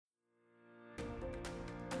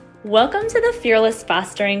Welcome to the Fearless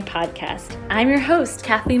Fostering Podcast. I'm your host,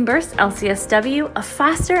 Kathleen Burst, LCSW, a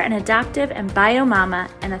foster and adoptive and bio mama,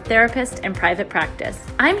 and a therapist in private practice.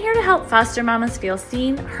 I'm here to help foster mamas feel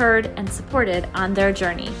seen, heard, and supported on their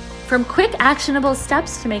journey. From quick, actionable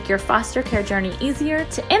steps to make your foster care journey easier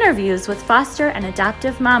to interviews with foster and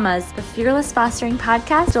adoptive mamas, the Fearless Fostering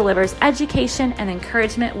Podcast delivers education and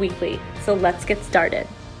encouragement weekly. So let's get started.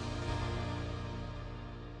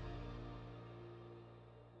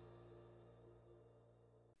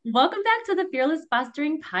 Welcome back to the Fearless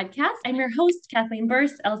Fostering Podcast. I'm your host, Kathleen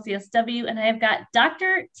Burst, LCSW, and I have got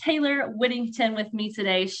Dr. Taylor Whittington with me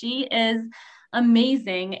today. She is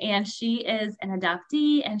amazing, and she is an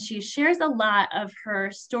adoptee, and she shares a lot of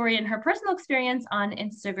her story and her personal experience on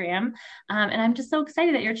Instagram. And I'm just so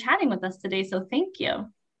excited that you're chatting with us today, so thank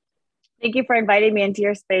you. Thank you for inviting me into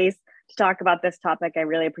your space to talk about this topic. I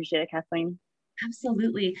really appreciate it, Kathleen.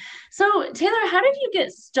 Absolutely. So Taylor, how did you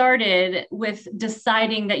get started with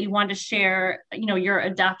deciding that you wanted to share, your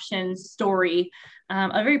adoption story,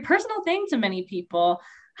 a very personal thing to many people?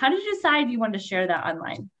 How did you decide you wanted to share that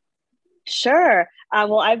online? Sure.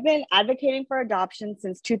 Well, I've been advocating for adoption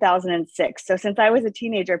since 2006. So since I was a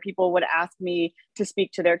teenager, people would ask me to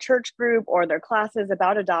speak to their church group or their classes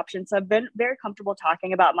about adoption. So I've been very comfortable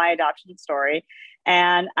talking about my adoption story.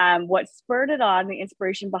 And what spurred it on, the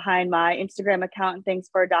inspiration behind my Instagram account and Thanks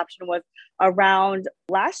for Adoption, was around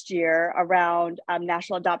last year, around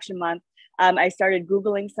National Adoption Month. I started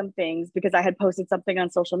Googling some things because I had posted something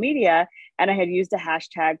on social media and I had used a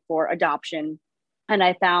hashtag for adoption. And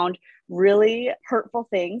I found really hurtful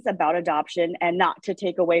things about adoption, and not to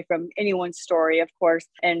take away from anyone's story, of course.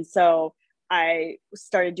 And so I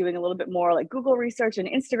started doing a little bit more like Google research and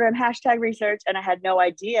Instagram hashtag research, and I had no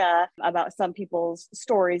idea about some people's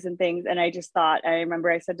stories and things. And I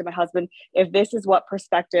remember I said to my husband, if this is what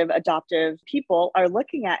prospective adoptive people are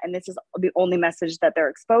looking at, and this is the only message that they're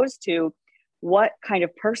exposed to, what kind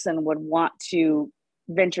of person would want to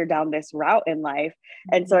venture down this route in life?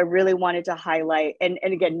 And so I really wanted to highlight, and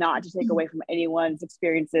again, not to take away from anyone's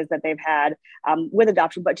experiences that they've had with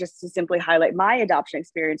adoption, but just to simply highlight my adoption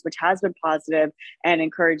experience, which has been positive, and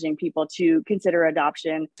encouraging people to consider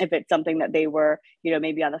adoption if it's something that they were,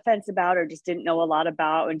 maybe on the fence about or just didn't know a lot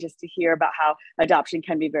about, and just to hear about how adoption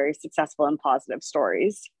can be very successful and positive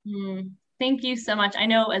stories. Thank you so much. I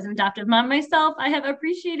know as an adoptive mom myself, I have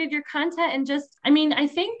appreciated your content, and I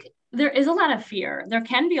think there is a lot of fear. There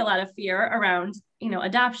can be a lot of fear around,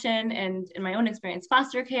 adoption, and in my own experience,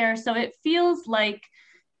 foster care. So it feels like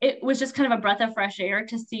it was just kind of a breath of fresh air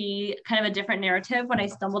to see kind of a different narrative when I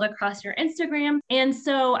stumbled across your Instagram. And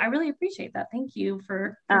so I really appreciate that. Thank you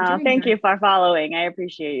for doing thank that. you for following. I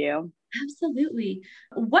appreciate you. Absolutely.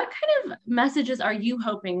 What kind of messages are you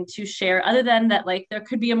hoping to share, other than that, like, there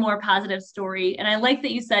could be a more positive story? And I like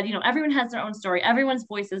that you said, everyone has their own story. Everyone's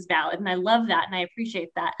voice is valid. And I love that. And I appreciate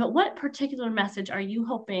that. But what particular message are you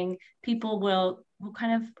hoping people will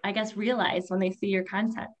kind of, I guess, realize when they see your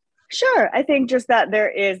content? Sure. I think just that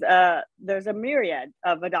there's a myriad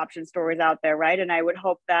of adoption stories out there, right? And I would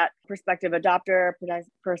hope that prospective adoptive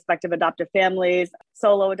families,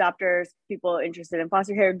 solo adopters, people interested in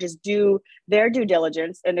foster care, just do their due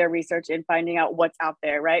diligence and their research in finding out what's out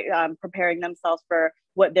there, right? Preparing themselves for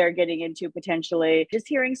what they're getting into potentially, just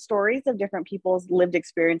hearing stories of different people's lived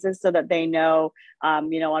experiences so that they know, on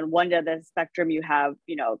one end of the spectrum, you have,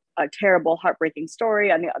 a terrible, heartbreaking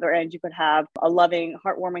story. On the other end, you could have a loving,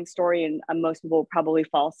 heartwarming story. And most people probably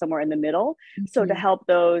fall somewhere in the middle. Mm-hmm. So to help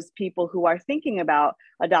those people who are thinking about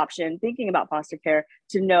adoption, thinking about foster care,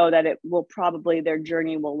 to know that their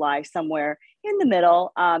journey will lie somewhere in the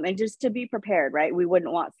middle, and just to be prepared, right? We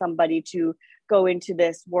wouldn't want somebody to go into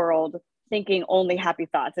this world thinking only happy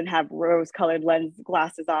thoughts and have rose-colored lens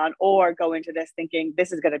glasses on, or go into this thinking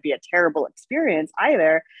this is going to be a terrible experience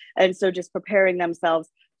either. And so just preparing themselves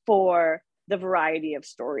for the variety of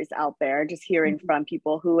stories out there, just hearing from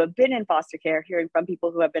people who have been in foster care, hearing from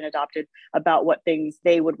people who have been adopted about what things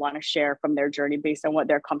they would want to share from their journey based on what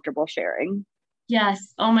they're comfortable sharing.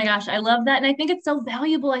 Yes. Oh my gosh. I love that. And I think it's so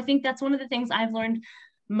valuable. I think that's one of the things I've learned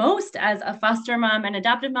most as a foster mom and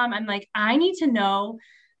adoptive mom. I'm like, I need to know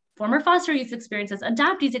former foster youth experiences,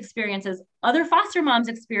 adoptees experiences, other foster moms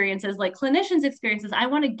experiences, like clinicians experiences. I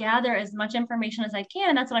want to gather as much information as I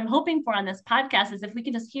can. That's what I'm hoping for on this podcast, is if we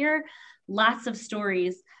can just hear lots of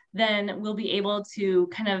stories, then we'll be able to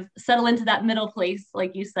kind of settle into that middle place,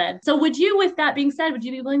 like you said. So with that being said, would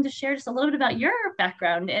you be willing to share just a little bit about your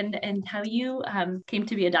background and how you came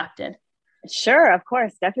to be adopted? Sure, of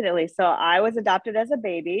course, definitely. So I was adopted as a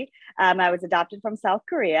baby. I was adopted from South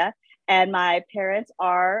Korea. And my parents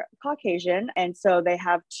are Caucasian. And so they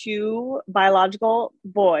have two biological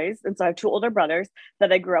boys. And so I have two older brothers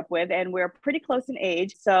that I grew up with, and we're pretty close in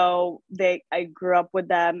age. So I grew up with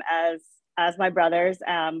them as my brothers.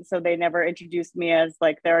 So they never introduced me as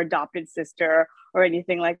like their adopted sister or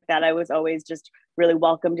anything like that. I was always just really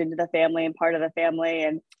welcomed into the family and part of the family.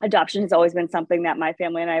 And adoption has always been something that my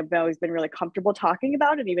family and I have always been really comfortable talking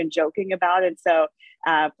about and even joking about. And so,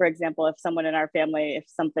 for example, if someone in our family, if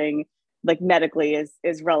something like medically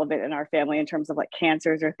is relevant in our family in terms of like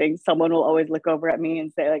cancers or things, someone will always look over at me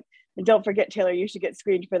and say like, and don't forget, Taylor, you should get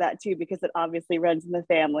screened for that too, because it obviously runs in the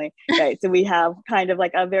family, right? So we have kind of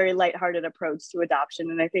like a very lighthearted approach to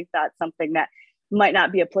adoption. And I think that's something that might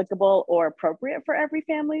not be applicable or appropriate for every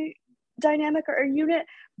family dynamic or unit,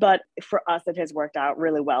 but for us, it has worked out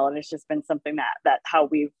really well. And it's just been something that how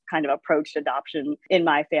we've kind of approached adoption in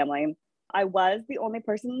my family. I was the only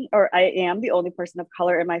person, or I am the only person of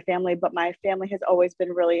color in my family, but my family has always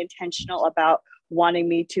been really intentional about wanting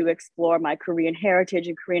me to explore my Korean heritage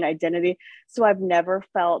and Korean identity. So I've never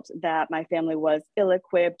felt that my family was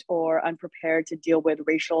ill-equipped or unprepared to deal with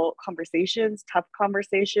racial conversations, tough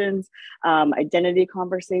conversations, identity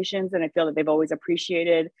conversations. And I feel that they've always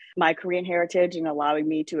appreciated my Korean heritage and allowing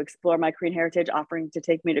me to explore my Korean heritage, offering to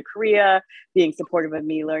take me to Korea, being supportive of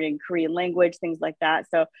me learning Korean language, things like that.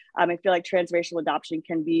 So I feel like transracial adoption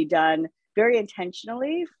can be done very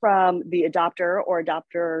intentionally from the adopter or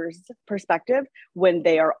adopter's perspective when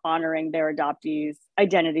they are honoring their adoptee's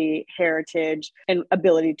identity, heritage, and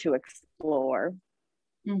ability to explore.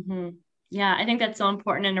 Mm-hmm. Yeah, I think that's so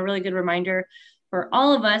important and a really good reminder for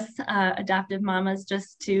all of us adoptive mamas,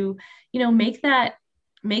 just to, make that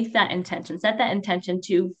intention, set that intention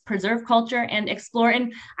to preserve culture and explore.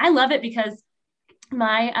 And I love it because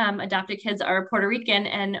my adopted kids are Puerto Rican,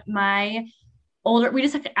 and we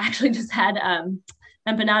just had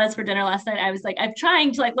empanadas for dinner last night. I was like, I'm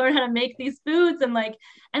trying to like learn how to make these foods, and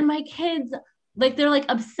my kids, like, they're like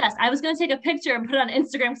obsessed. I was going to take a picture and put it on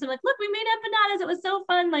Instagram because I'm like, look, we made empanadas. It was so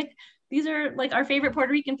fun. Like, these are like our favorite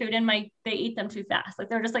Puerto Rican food. And they ate them too fast. Like,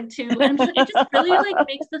 they're just like too, and I'm just like, it just really like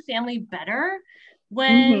makes the family better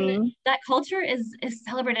when that culture is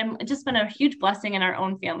celebrated. And it's just been a huge blessing in our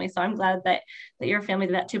own family. So I'm glad that your family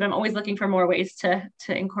did that too. But I'm always looking for more ways to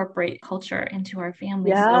incorporate culture into our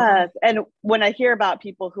family. Yes. So. And when I hear about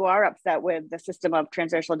people who are upset with the system of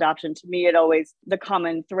transracial adoption, to me, the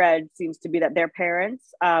common thread seems to be that their parent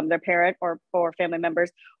or family members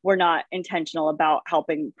were not intentional about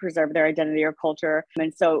helping preserve their identity or culture.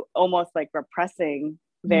 And so almost like repressing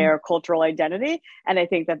their cultural identity. And I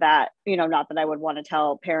think that, not that I would want to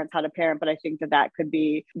tell parents how to parent, but I think that could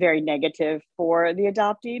be very negative for the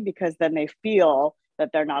adoptee, because then they feel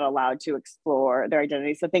that they're not allowed to explore their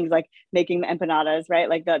identity. So things like making the empanadas, right?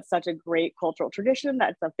 Like, that's such a great cultural tradition.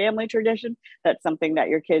 That's a family tradition. That's something that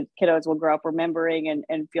your kiddos will grow up remembering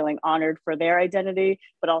and feeling honored for their identity,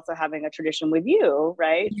 but also having a tradition with you,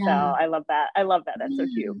 right? Yeah. So I love that. That's so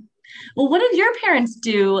cute. Well, what did your parents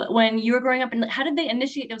do when you were growing up, and how did they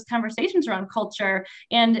initiate those conversations around culture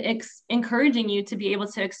and encouraging you to be able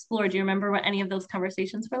to explore? Do you remember what any of those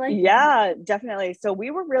conversations were like? Yeah, definitely. So we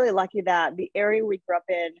were really lucky that the area we grew up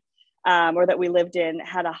in, or that we lived in,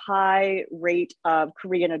 had a high rate of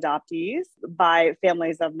Korean adoptees by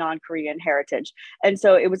families of non-Korean heritage. And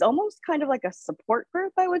so it was almost kind of like a support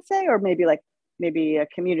group, I would say, or maybe a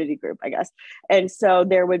community group, I guess. And so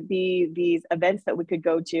there would be these events that we could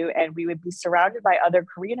go to, and we would be surrounded by other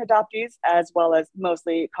Korean adoptees as well as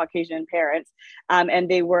mostly Caucasian parents. And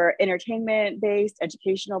they were entertainment based,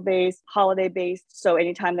 educational based, holiday based. So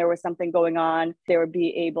anytime there was something going on, they would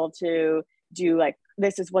be able to do like,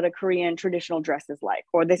 this is what a Korean traditional dress is like,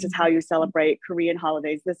 or this is how you celebrate Korean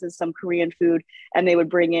holidays. This is some Korean food. And they would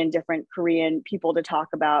bring in different Korean people to talk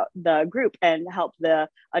about the group and help the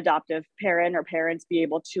adoptive parent or parents be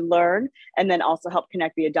able to learn, and then also help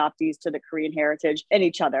connect the adoptees to the Korean heritage and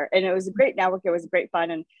each other. And it was a great network. It was great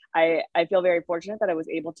fun. And I feel very fortunate that I was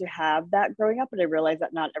able to have that growing up. And I realized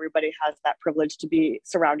that not everybody has that privilege to be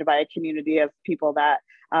surrounded by a community of people that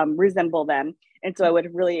resemble them. And so I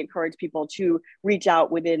would really encourage people to reach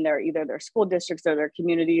out within either their school districts or their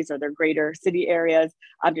communities or their greater city areas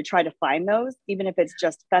to try to find those, even if it's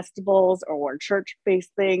just festivals or church-based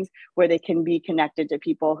things where they can be connected to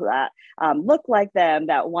people who look like them,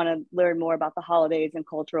 that want to learn more about the holidays and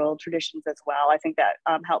cultural traditions as well. I think that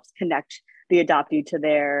helps connect the adoptee to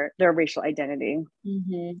their racial identity.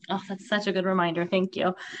 Oh, that's such a good reminder. Thank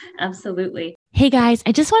you. Absolutely. Hey guys,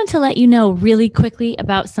 I just wanted to let you know really quickly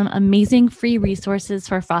about some amazing free resources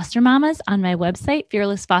for foster mamas on my website,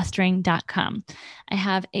 fearlessfostering.com. I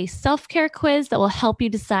have a self-care quiz that will help you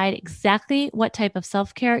decide exactly what type of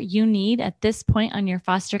self-care you need at this point on your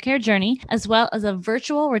foster care journey, as well as a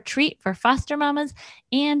virtual retreat for foster mamas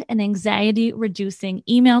and an anxiety-reducing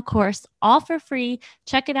email course, all for free.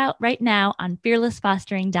 Check it out right now on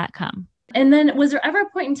fearlessfostering.com. And then was there ever a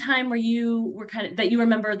point in time where you were that you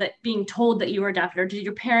remember that being told that you were adopted, or did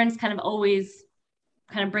your parents kind of always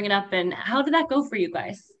kind of bring it up, and how did that go for you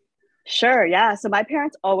guys? Sure. Yeah. So my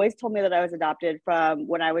parents always told me that I was adopted from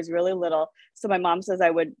when I was really little. So my mom says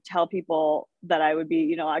I would tell people that I would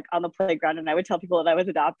be, like on the playground, and I would tell people that I was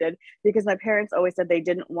adopted, because my parents always said they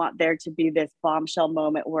didn't want there to be this bombshell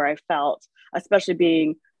moment where I felt, especially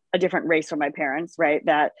being a different race from my parents, right?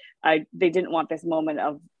 That they didn't want this moment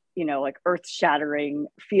of, like earth shattering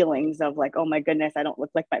feelings of like, oh my goodness, I don't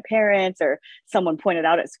look like my parents, or someone pointed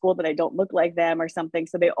out at school that I don't look like them or something.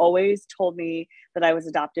 So they always told me that I was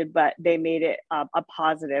adopted, but they made it a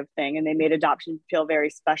positive thing, and they made adoption feel very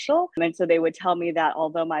special. And so they would tell me that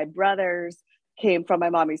although my brothers came from my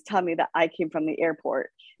mommy's tummy, that I came from the airport,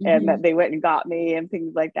 and that they went and got me and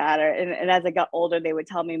things like that. And as I got older, they would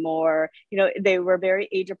tell me more. They were very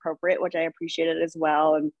age appropriate, which I appreciated as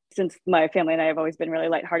well. And since my family and I have always been really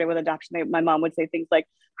lighthearted with adoption, my mom would say things like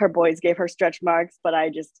her boys gave her stretch marks, but I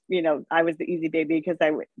just, I was the easy baby because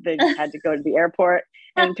they just had to go to the airport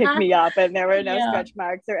and pick me up, and there were no stretch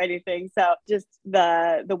marks or anything. So just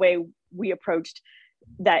the way we approached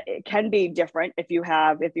that, it can be different if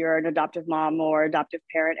you're an adoptive mom or adoptive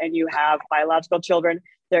parent and you have biological children.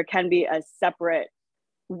 There can be a separate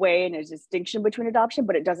way and a distinction between adoption,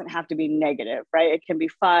 but it doesn't have to be negative, right? It can be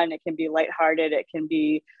fun, it can be lighthearted, it can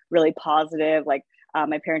be really positive. Like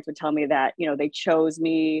my parents would tell me that, they chose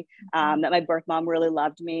me, that my birth mom really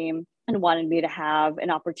loved me and wanted me to have an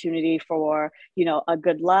opportunity for, a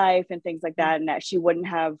good life and things like that. And that she wouldn't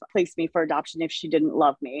have placed me for adoption if she didn't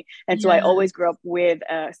love me. And so I always grew up with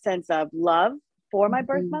a sense of love for my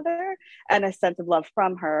birth mother and a sense of love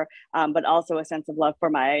from her, but also a sense of love for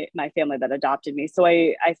my family that adopted me. So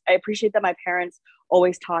I appreciate that my parents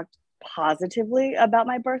always talked positively about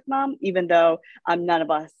my birth mom, even though none of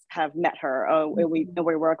us have met her. We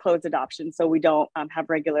were a closed adoption, so we don't have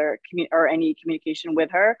regular or any communication with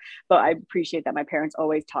her. But I appreciate that my parents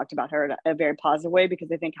always talked about her in a very positive way,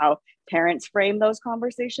 because I think how parents frame those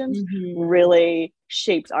conversations really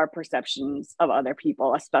shapes our perceptions of other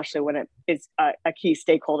people, especially when it is a key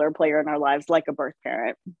stakeholder player in our lives, like a birth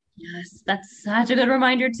parent. Yes, that's such a good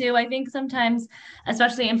reminder too. I think sometimes,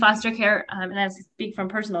 especially in foster care, and I speak from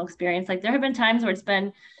personal experience, like there have been times where it's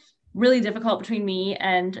been really difficult between me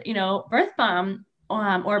and, birth mom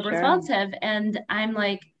or a birth relative. And I'm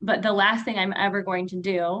like, but the last thing I'm ever going to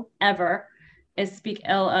do ever is speak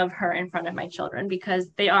ill of her in front of my children,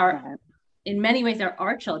 because they are, in many ways, they're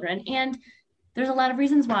our children. And there's a lot of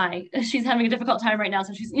reasons why she's having a difficult time right now.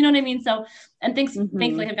 So she's, you know what I mean? So, and things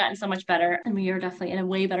thankfully have gotten so much better, and we are definitely in a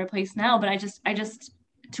way better place now. But I just,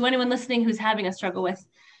 to anyone listening who's having a struggle with,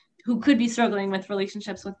 who could be struggling with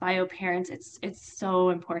relationships with bio parents, it's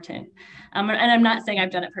so important. And I'm not saying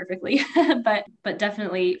I've done it perfectly, but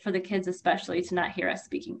definitely for the kids, especially, to not hear us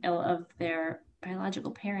speaking ill of their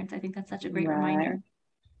biological parents. I think that's such a great reminder.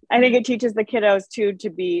 I think it teaches the kiddos too to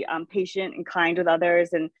be patient and kind with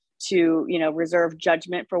others, and to reserve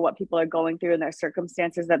judgment for what people are going through and their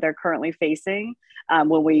circumstances that they're currently facing,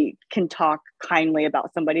 when we can talk kindly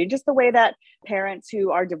about somebody, just the way that parents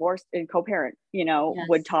who are divorced and co-parent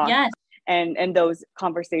would talk. And those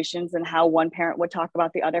conversations, and how one parent would talk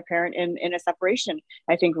about the other parent in a separation,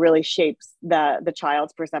 I think really shapes the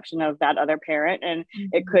child's perception of that other parent. And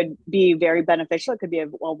it could be very beneficial. It could be a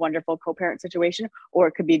wonderful co-parent situation, or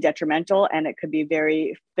it could be detrimental, and it could be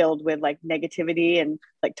very filled with like negativity and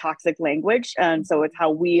like toxic language. And so it's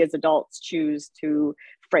how we as adults choose to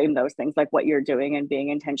frame those things, like what you're doing, and being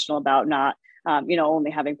intentional about not,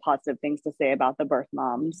 only having positive things to say about the birth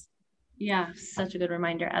moms. Yeah, such a good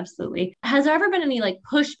reminder. Absolutely. Has there ever been any like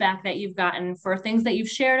pushback that you've gotten for things that you've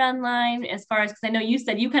shared online, as far as, because I know you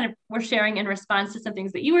said you kind of were sharing in response to some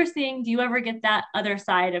things that you were seeing. Do you ever get that other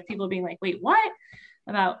side of people being like, wait, what?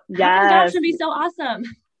 About how can adoption be so awesome?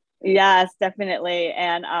 Yes, definitely.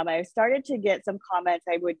 And I started to get some comments.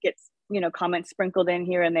 I would get comments sprinkled in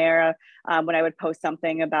here and there when I would post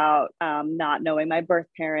something about not knowing my birth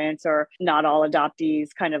parents, or not all adoptees,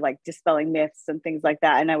 kind of like dispelling myths and things like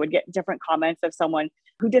that. And I would get different comments of someone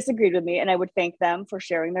who disagreed with me, and I would thank them for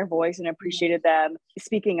sharing their voice and appreciated them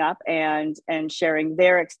speaking up and sharing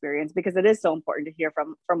their experience, because it is so important to hear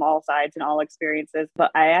from all sides and all experiences.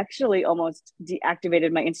 But I actually almost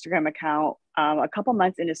deactivated my Instagram account a couple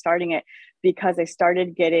months into starting it, because I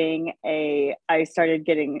started getting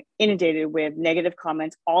inundated with negative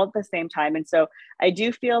comments all at the same time. And so I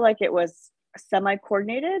do feel like it was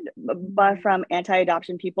semi-coordinated, but from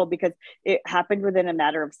anti-adoption people, because it happened within a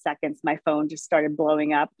matter of seconds. My phone just started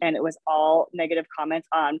blowing up, and it was all negative comments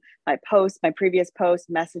on my posts, my previous posts,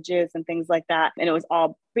 messages, and things like that. And it was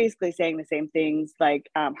all basically saying the same things, like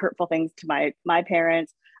hurtful things to my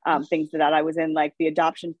parents, things that I was in like the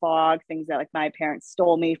adoption fog, things that like my parents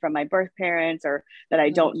stole me from my birth parents, or that I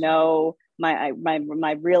don't know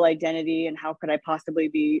my real identity, and how could I possibly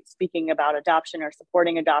be speaking about adoption or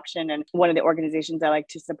supporting adoption. And one of the organizations I like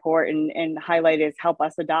to support and highlight is Help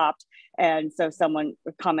Us Adopt. And so someone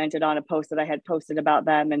commented on a post that I had posted about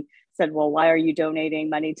them and said, well, why are you donating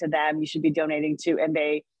money to them? You should be donating to, and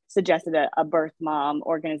they suggested a birth mom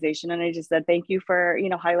organization. And I just said, thank you for,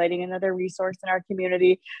 highlighting another resource in our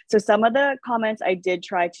community. So some of the comments I did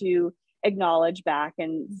try to acknowledge back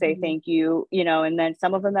and say thank you, and then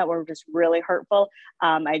some of them that were just really hurtful,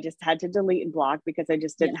 I just had to delete and block, because I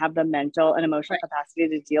just didn't have the mental and emotional capacity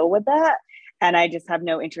to deal with that. And I just have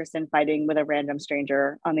no interest in fighting with a random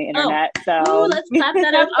stranger on the internet. Let's clap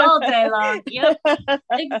that up all day long. Yep,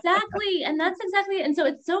 exactly. And that's exactly. And so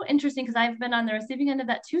it's so interesting, because I've been on the receiving end of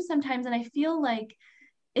that too sometimes. And I feel like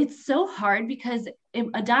it's so hard, because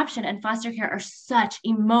adoption and foster care are such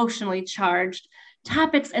emotionally charged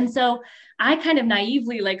topics. And so I kind of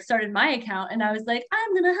naively started my account, and I was like,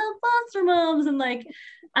 I'm going to help foster moms. And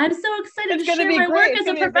I'm so excited to share my work as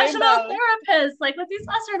a professional therapist, with these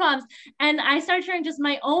foster moms. And I started sharing just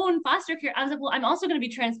my own foster care. I was like, well, I'm also going to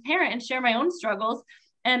be transparent and share my own struggles.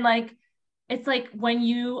 And it's when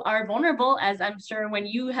you are vulnerable, as I'm sure when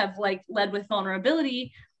you have led with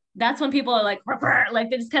vulnerability, that's when people are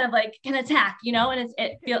they just kind of can attack, and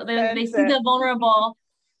they see the vulnerable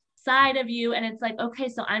side of you, and it's okay,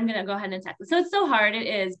 so I'm gonna go ahead and attack this. So it's so hard, it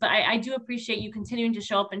is, but I do appreciate you continuing to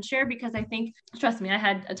show up and share, because I think, trust me, I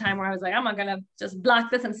had a time where I was like, I'm not gonna just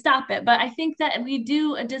block this and stop it. But I think that we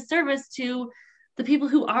do a disservice to the people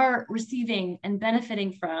who are receiving and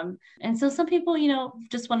benefiting from. And so some people,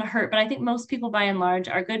 just want to hurt, but I think most people by and large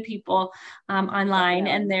are good people online,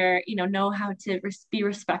 and they're, know how to be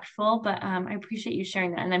respectful. But I appreciate you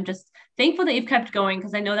sharing that. And I'm just thankful that you've kept going,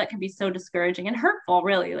 because I know that can be so discouraging and hurtful,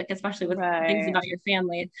 really, especially with things about your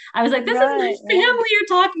family. I was like, this is my family you're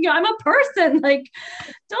talking about. I'm a person.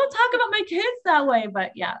 Don't talk about my kids that way.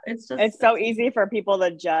 But yeah, it's so easy for people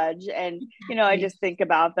to judge. And, I just think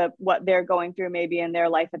about what they're going through maybe in their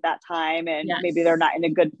life at that time. And maybe they're not in a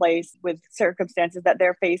good place with circumstances that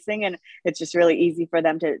they're facing. And it's just really easy for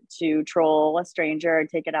them to troll a stranger and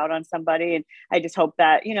take it out on somebody. And I just hope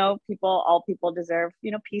that, all people deserve,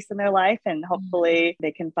 peace in their life. And hopefully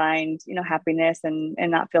they can find, happiness and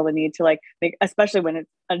not feel the need to especially when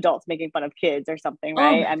it's adults making fun of kids or something,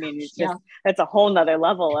 right? I mean, it's just, that's a whole nother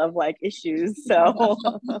level of issues. So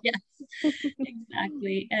yes,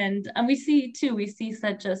 exactly. And we see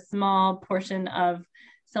such a small portion of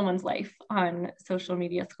someone's life on social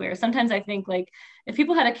media square. Sometimes I think if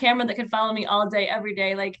people had a camera that could follow me all day, every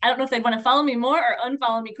day, I don't know if they'd want to follow me more or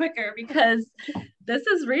unfollow me quicker, because this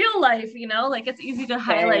is real life, it's easy to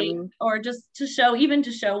highlight or just to show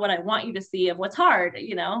what I want you to see of what's hard,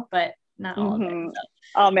 but not all of it. So.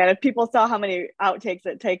 Oh man, if people saw how many outtakes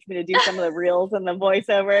it takes me to do some of the reels and the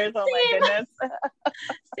voiceovers, oh my goodness.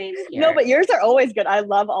 Same here. No, but yours are always good. I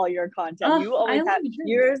love all your content. You always have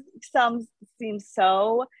yours. Some seems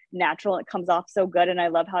so natural. It comes off so good. And I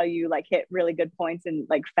love how you hit really good points and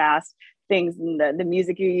fast things, and the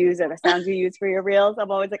music you use or the sounds you use for your reels.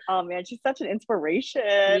 I'm always like, oh man, she's such an inspiration.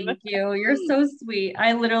 Thank you. You're so sweet.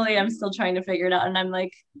 I literally am still trying to figure it out. And I'm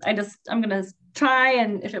I'm going to try,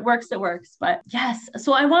 and if it works, it works. But yes,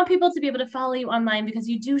 so I want people to be able to follow you online, because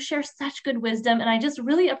you do share such good wisdom. And I just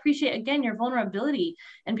really appreciate, again, your vulnerability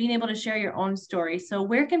and being able to share your own story. So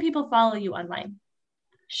where can people follow you online?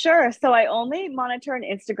 Sure. So I only monitor an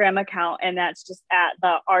Instagram account, and that's just at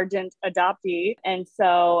the Ardent Adoptee. And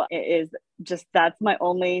so it is just, that's my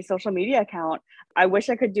only social media account. I wish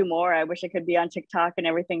I could do more. I wish I could be on TikTok and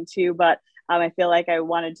everything too. But I feel like I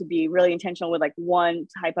wanted to be really intentional with one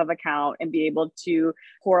type of account and be able to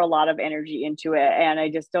pour a lot of energy into it. And I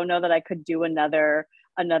just don't know that I could do another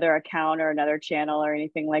account or another channel or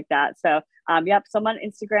anything like that. So so I'm on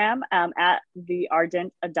Instagram at the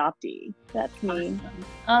Ardent Adoptee. That's me. Awesome.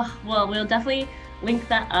 Oh, well, we'll definitely link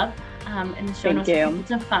that up in the show notes for people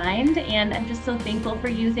to find. And I'm just so thankful for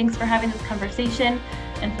you. Thanks for having this conversation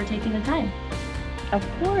and for taking the time. Of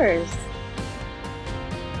course.